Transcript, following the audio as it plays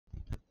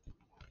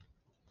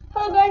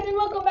Hello guys and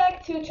welcome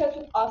back to Chess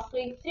with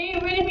Osley. Today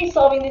we're going to be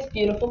solving this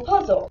beautiful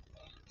puzzle.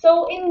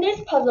 So in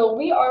this puzzle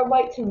we are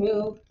white to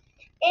move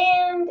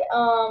and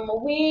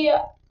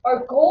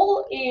our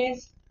goal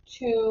is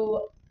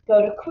to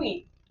go to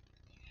queen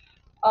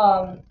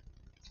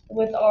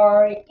with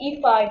our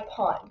e5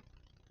 pawn.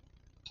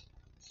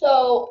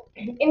 So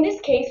in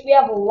this case we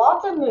have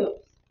lots of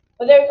moves,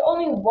 but there's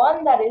only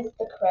one that is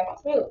the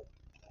correct move.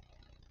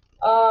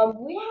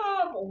 We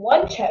have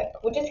one check,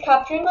 which is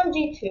capturing on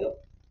g2.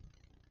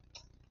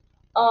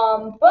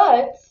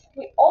 But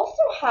we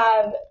also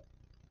have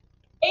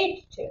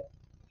h2.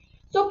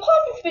 So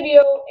pause this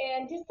video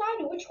and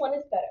decide which one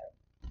is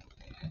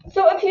better.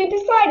 So if you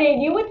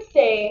decided, you would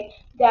say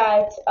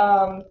that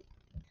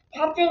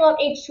capturing on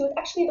h2 is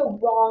actually the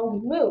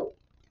wrong move.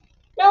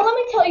 Now let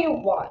me tell you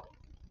why.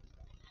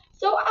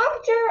 So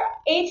after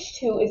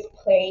h2 is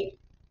played,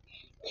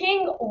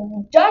 king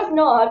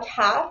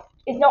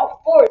is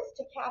not forced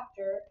to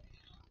capture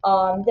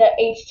the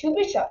h2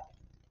 bishop.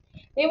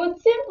 They would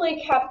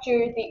simply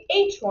capture the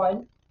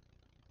h1,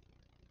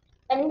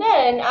 and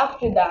then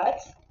after that,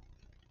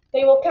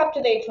 they will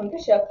capture the h1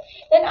 bishop.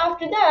 Then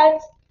after that,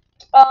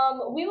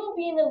 we will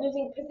be in a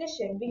losing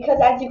position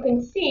because, as you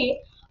can see,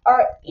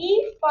 our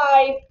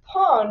e5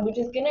 pawn, which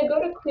is going to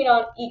go to queen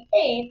on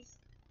e8,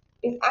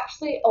 is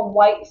actually a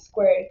white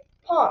squared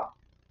pawn.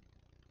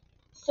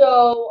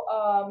 So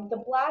the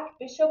black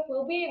bishop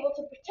will be able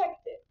to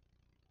protect it.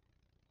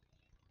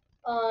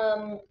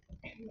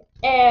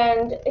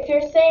 And if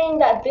you're saying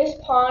that this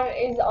pawn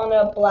is on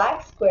a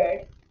black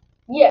squared,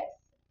 yes,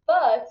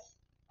 but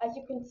as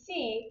you can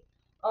see,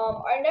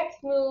 our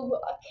next move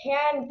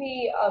can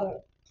be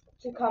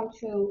to come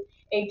to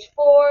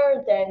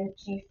h4, then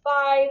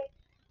g5,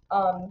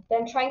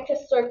 then trying to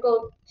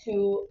circle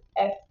to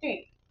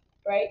f3,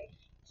 right?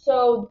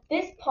 So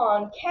this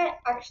pawn can't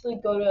actually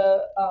go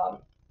to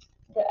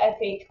the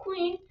f8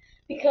 queen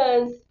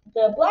because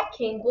the black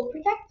king will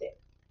protect it.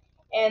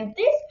 And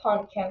this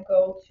pawn can't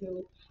go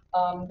to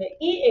the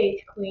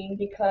e8 queen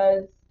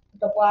because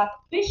the black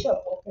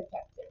bishop will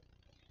protect it.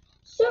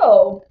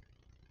 So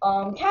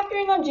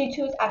capturing on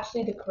g2 is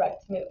actually the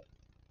correct move.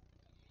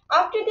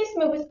 After this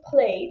move is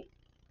played,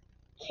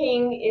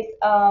 king is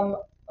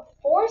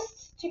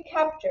forced to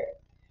capture,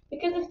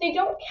 because if they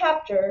don't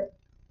capture,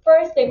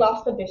 first they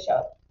lost the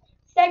bishop.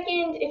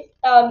 Second, if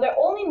their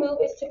only move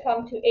is to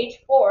come to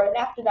h4, and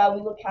after that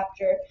we will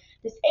capture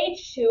this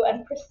h2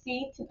 and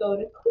proceed to go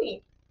to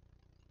queen,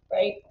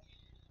 right?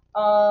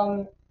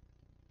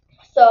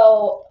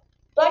 So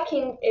black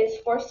king is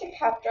forced to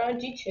capture on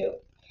g2,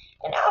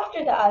 and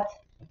after that,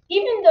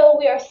 even though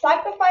we are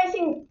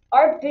sacrificing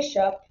our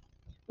bishop,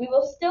 we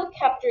will still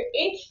capture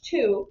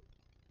h2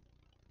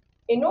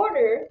 in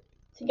order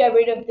to get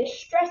rid of this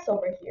stress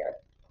over here.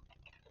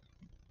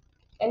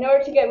 In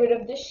order to get rid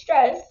of this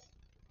stress,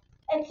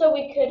 and so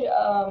we could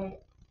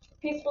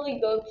peacefully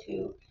go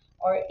to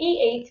our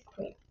e8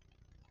 queen.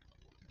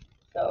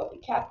 So we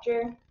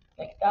capture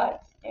like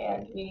that,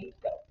 and we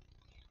go.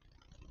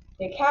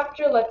 They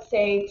capture, let's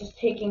say, just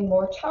taking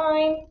more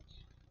time.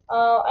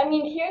 I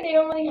mean, here they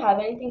don't really have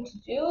anything to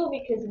do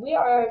because we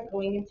are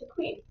going into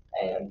queen,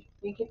 and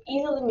we can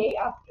easily mate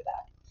after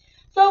that.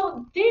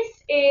 So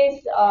this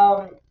is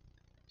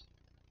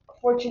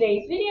for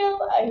today's video.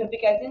 I hope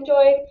you guys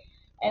enjoyed,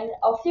 and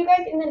I'll see you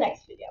guys in the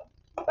next video.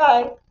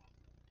 Bye!